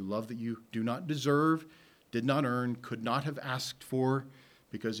for you, love that you do not deserve, did not earn, could not have asked for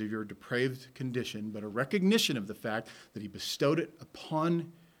because of your depraved condition, but a recognition of the fact that he bestowed it upon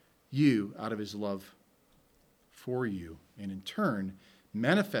you out of his love for you, and in turn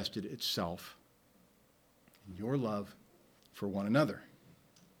manifested itself in your love for one another.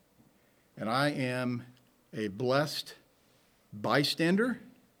 And I am a blessed bystander,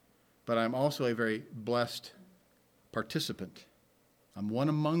 but I'm also a very blessed participant. I'm one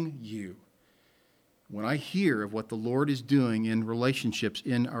among you. When I hear of what the Lord is doing in relationships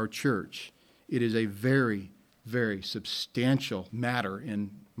in our church, it is a very, very substantial matter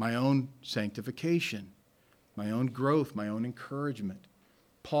in my own sanctification, my own growth, my own encouragement.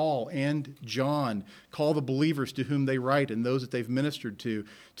 Paul and John call the believers to whom they write and those that they've ministered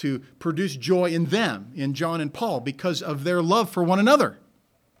to produce joy in them, in John and Paul, because of their love for one another.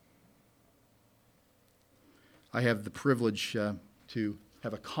 I have the privilege to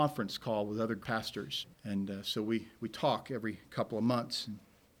have a conference call with other pastors, and so we talk every couple of months.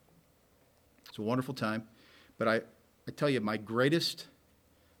 It's a wonderful time, but I tell you, my greatest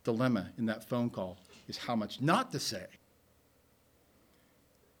dilemma in that phone call is how much not to say.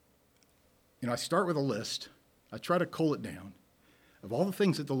 I start with a list. I try to cull it down of all the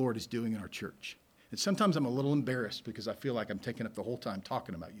things that the Lord is doing in our church. And sometimes I'm a little embarrassed because I feel like I'm taking up the whole time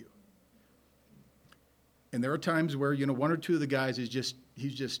talking about you. And there are times where, one or two of the guys he's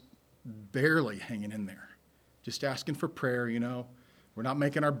just barely hanging in there, just asking for prayer, We're not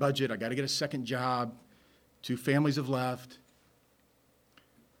making our budget. I got to get a second job. 2 families have left.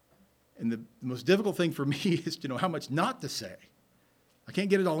 And the most difficult thing for me is to know how much not to say. I can't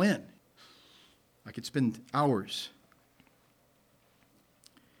get it all in. I could spend hours.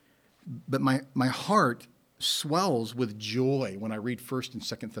 But my heart swells with joy when I read 1st and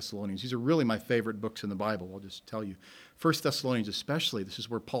 2nd Thessalonians. These are really my favorite books in the Bible, I'll just tell you. 1st Thessalonians especially, this is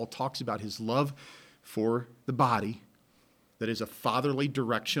where Paul talks about his love for the body, that is a fatherly,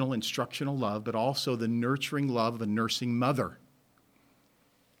 directional, instructional love, but also the nurturing love of a nursing mother.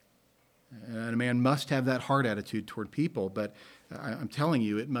 And a man must have that heart attitude toward people, but I'm telling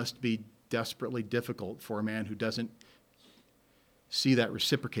you, it must be desperately difficult for a man who doesn't see that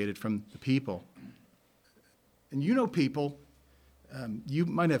reciprocated from the people. And people, you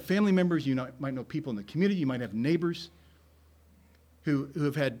might have family members, you might know people in the community, you might have neighbors who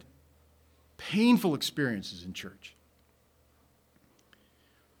have had painful experiences in church.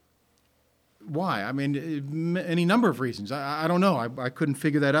 Why? I mean, any number of reasons. I don't know. I couldn't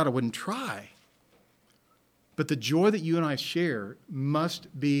figure that out. I wouldn't try. But the joy that you and I share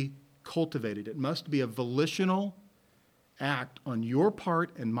must be cultivated. It must be a volitional act on your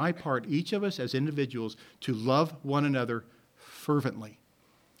part and my part, each of us as individuals, to love one another fervently,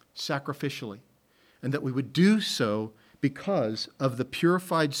 sacrificially, and that we would do so because of the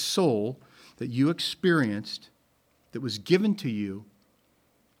purified soul that you experienced, that was given to you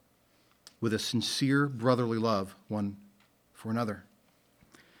with a sincere brotherly love one for another.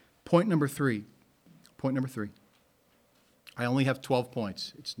 Point number three. I only have 12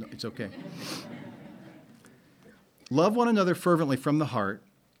 points. It's okay. Love one another fervently from the heart,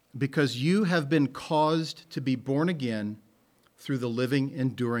 because you have been caused to be born again through the living,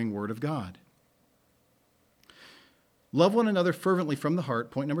 enduring Word of God. Love one another fervently from the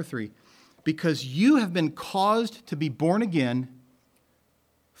heart, point number 3, because you have been caused to be born again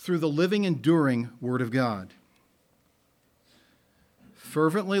through the living, enduring Word of God.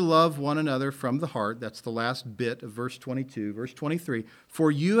 Fervently love one another from the heart. That's the last bit of verse 22. Verse 23,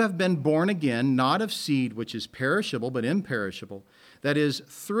 for you have been born again, not of seed which is perishable, but imperishable. That is,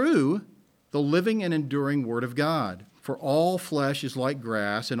 through the living and enduring Word of God. For all flesh is like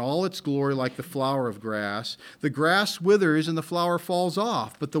grass, and all its glory like the flower of grass. The grass withers and the flower falls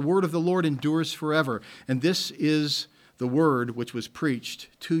off, but the word of the Lord endures forever. And this is the word which was preached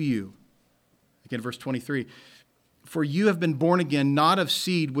to you. Again, verse 23. For you have been born again, not of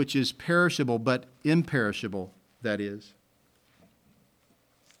seed which is perishable, but imperishable, that is.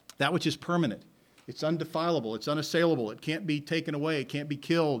 That which is permanent. It's undefilable. It's unassailable. It can't be taken away. It can't be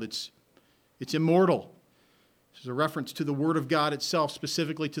killed. It's immortal. This is a reference to the Word of God itself,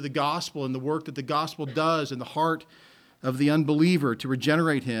 specifically to the gospel and the work that the gospel does in the heart of the unbeliever to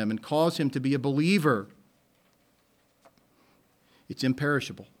regenerate him and cause him to be a believer. It's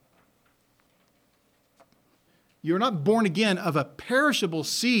imperishable. You're not born again of a perishable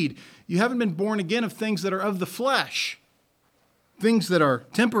seed. You haven't been born again of things that are of the flesh, things that are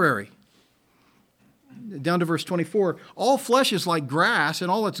temporary. Down to verse 24, all flesh is like grass, and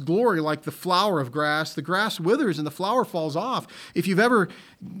all its glory like the flower of grass. The grass withers and the flower falls off. If you've ever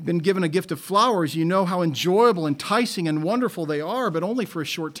been given a gift of flowers, you know how enjoyable, enticing, and wonderful they are, but only for a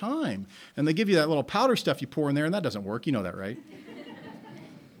short time. And they give you that little powder stuff you pour in there, and that doesn't work. You know that, right?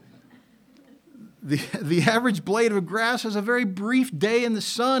 The average blade of grass has a very brief day in the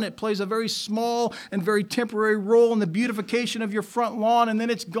sun. It plays a very small and very temporary role in the beautification of your front lawn, and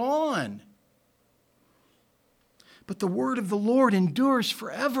then it's gone. But the word of the Lord endures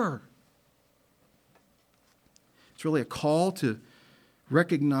forever. It's really a call to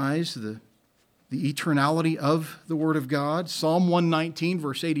recognize the eternality of the word of God. Psalm 119,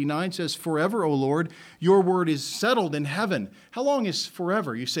 verse 89 says, "Forever, O Lord, your word is settled in heaven." How long is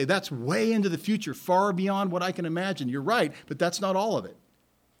forever? You say, that's way into the future, far beyond what I can imagine. You're right, but that's not all of it.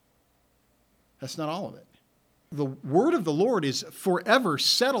 That's not all of it. The word of the Lord is forever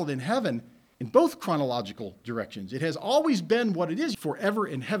settled in heaven in both chronological directions. It has always been what it is, forever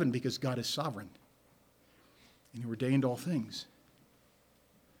in heaven, because God is sovereign and He ordained all things.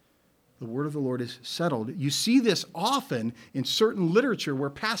 The word of the Lord is settled. You see this often in certain literature where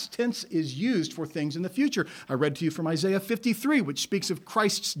past tense is used for things in the future. I read to you from Isaiah 53, which speaks of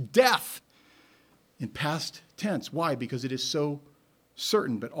Christ's death in past tense. Why? Because it is so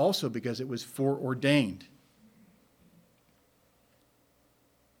certain, but also because it was foreordained.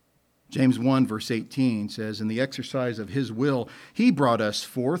 James 1, verse 18 says, "In the exercise of His will, He brought us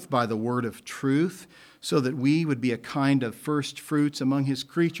forth by the word of truth, so that we would be a kind of first fruits among His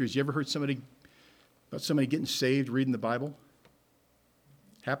creatures." You ever heard about somebody getting saved reading the Bible?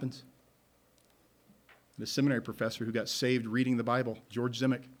 Happens. The seminary professor who got saved reading the Bible, George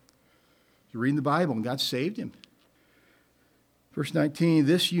Zimick. He's reading the Bible and God saved him. Verse 19,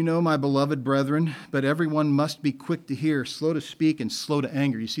 "This you know, my beloved brethren, but everyone must be quick to hear, slow to speak, and slow to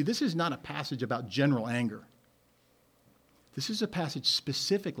anger." You see, this is not a passage about general anger. This is a passage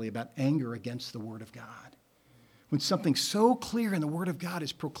specifically about anger against the Word of God. When something so clear in the Word of God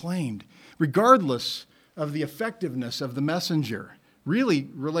is proclaimed, regardless of the effectiveness of the messenger, really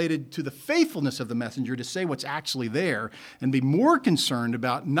related to the faithfulness of the messenger to say what's actually there, and be more concerned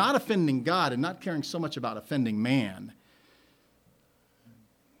about not offending God and not caring so much about offending man.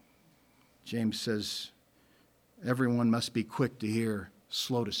 James says, everyone must be quick to hear,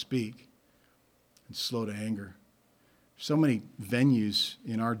 slow to speak, and slow to anger. So many venues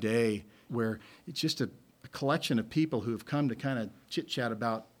in our day where it's just a collection of people who have come to kind of chit-chat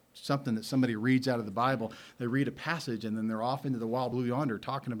about something that somebody reads out of the Bible. They read a passage and then they're off into the wild blue yonder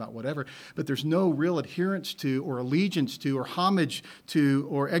talking about whatever. But there's no real adherence to or allegiance to or homage to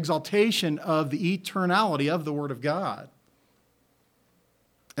or exaltation of the eternality of the Word of God.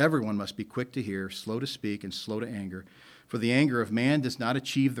 Everyone must be quick to hear, slow to speak, and slow to anger, for the anger of man does not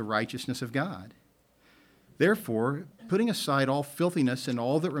achieve the righteousness of God. Therefore, putting aside all filthiness and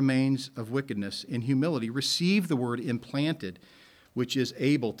all that remains of wickedness, in humility, receive the word implanted, which is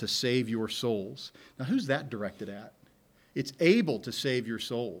able to save your souls. Now, who's that directed at? It's able to save your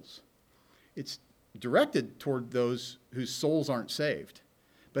souls. It's directed toward those whose souls aren't saved,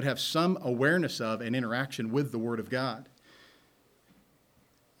 but have some awareness of and interaction with the Word of God.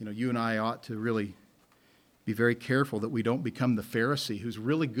 You know, you and I ought to really be very careful that we don't become the Pharisee who's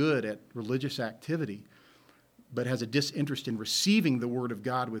really good at religious activity, but has a disinterest in receiving the Word of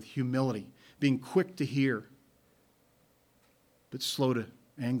God with humility, being quick to hear, but slow to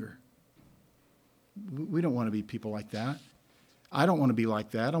anger. We don't want to be people like that. I don't want to be like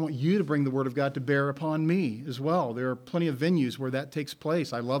that. I want you to bring the Word of God to bear upon me as well. There are plenty of venues where that takes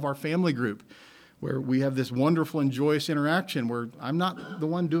place. I love our family group, where we have this wonderful and joyous interaction where I'm not the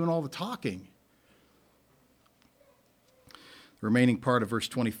one doing all the talking. The remaining part of verse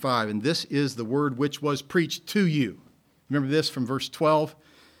 25, "And this is the word which was preached to you." Remember this from verse 12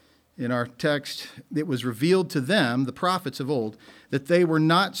 in our text. "It was revealed to them, the prophets of old, that they were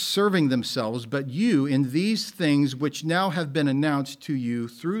not serving themselves, but you in these things which now have been announced to you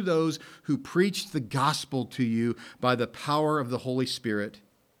through those who preached the gospel to you by the power of the Holy Spirit,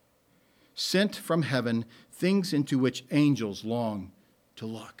 sent from heaven, things into which angels long to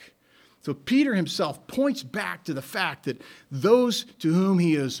look." So Peter himself points back to the fact that those to whom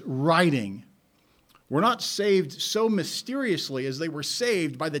he is writing were not saved so mysteriously as they were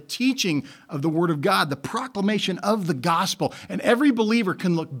saved by the teaching of the Word of God, the proclamation of the gospel. And every believer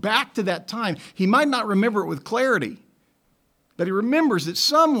can look back to that time. He might not remember it with clarity, But he remembers that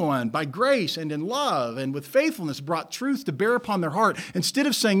someone, by grace and in love and with faithfulness, brought truth to bear upon their heart. Instead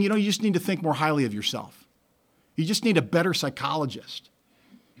of saying, you just need to think more highly of yourself. You just need a better psychologist.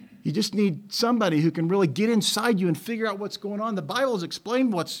 You just need somebody who can really get inside you and figure out what's going on. The Bible has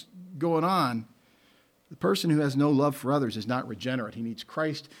explained what's going on. The person who has no love for others is not regenerate. He needs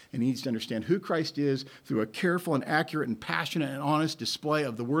Christ, and he needs to understand who Christ is through a careful and accurate and passionate and honest display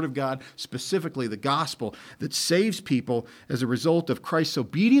of the Word of God, specifically the gospel that saves people as a result of Christ's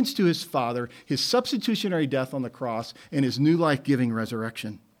obedience to his Father, his substitutionary death on the cross, and his new life-giving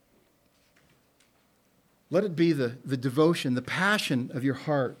resurrection. Let it be the devotion, the passion of your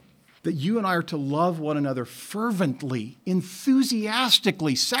heart that you and I are to love one another fervently,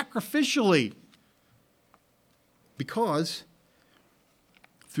 enthusiastically, sacrificially. Because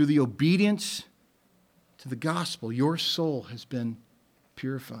through the obedience to the gospel, your soul has been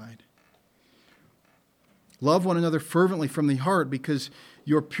purified. Love one another fervently from the heart because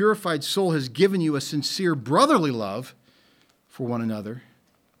your purified soul has given you a sincere brotherly love for one another.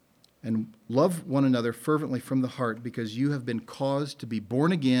 And love one another fervently from the heart because you have been caused to be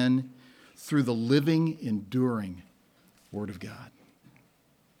born again through the living, enduring Word of God.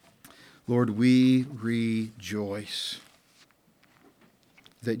 Lord, we rejoice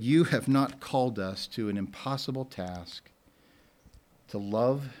that you have not called us to an impossible task to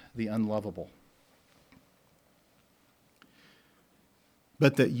love the unlovable,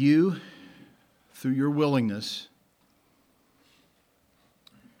 but that you, through your willingness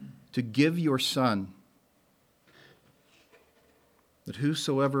to give your Son, that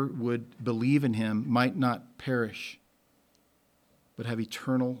whosoever would believe in him might not perish, but have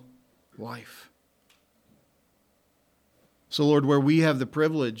eternal life. So, Lord, where we have the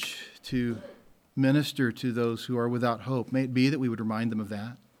privilege to minister to those who are without hope, may it be that we would remind them of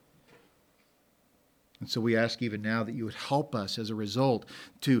that. And so we ask even now that you would help us as a result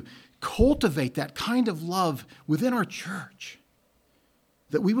to cultivate that kind of love within our church,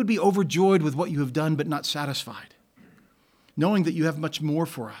 that we would be overjoyed with what you have done but not satisfied, knowing that you have much more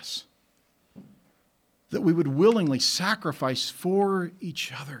for us, that we would willingly sacrifice for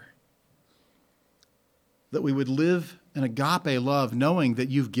each other, that we would live an agape love, knowing that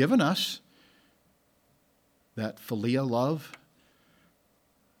you've given us that philia love,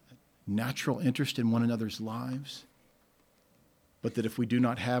 natural interest in one another's lives, but that if we do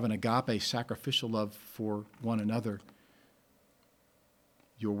not have an agape sacrificial love for one another,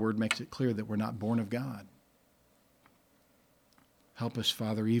 your word makes it clear that we're not born of God. Help us,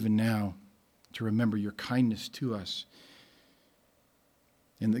 Father, even now to remember your kindness to us,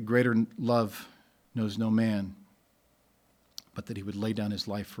 and that greater love knows no man, but that he would lay down his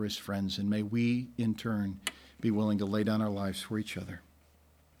life for his friends. And may we, in turn, be willing to lay down our lives for each other.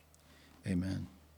 Amen.